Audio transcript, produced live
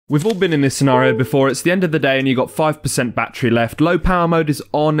We've all been in this scenario before. It's the end of the day and you've got 5% battery left. Low power mode is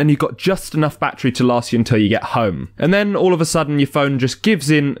on and you've got just enough battery to last you until you get home. And then all of a sudden your phone just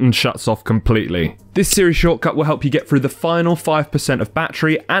gives in and shuts off completely. This Siri Shortcut will help you get through the final 5% of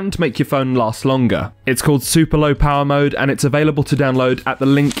battery and make your phone last longer. It's called Super Low Power Mode and it's available to download at the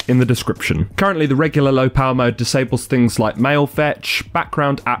link in the description. Currently the regular low power mode disables things like mail fetch,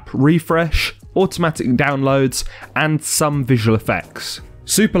 background app refresh, automatic downloads, and some visual effects.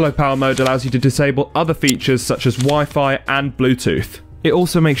 Super low power mode allows you to disable other features such as Wi-Fi and Bluetooth. It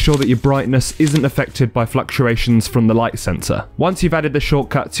also makes sure that your brightness isn't affected by fluctuations from the light sensor. Once you've added the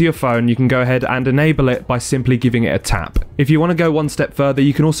shortcut to your phone, you can go ahead and enable it by simply giving it a tap. If you want to go one step further,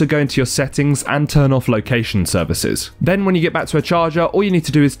 you can also go into your settings and turn off location services. Then when you get back to a charger, all you need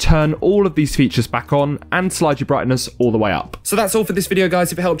to do is turn all of these features back on and slide your brightness all the way up. So that's all for this video,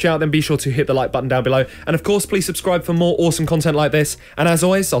 guys. If it helped you out, then be sure to hit the like button down below. And of course, please subscribe for more awesome content like this. And as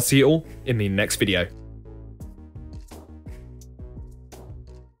always, I'll see you all in the next video.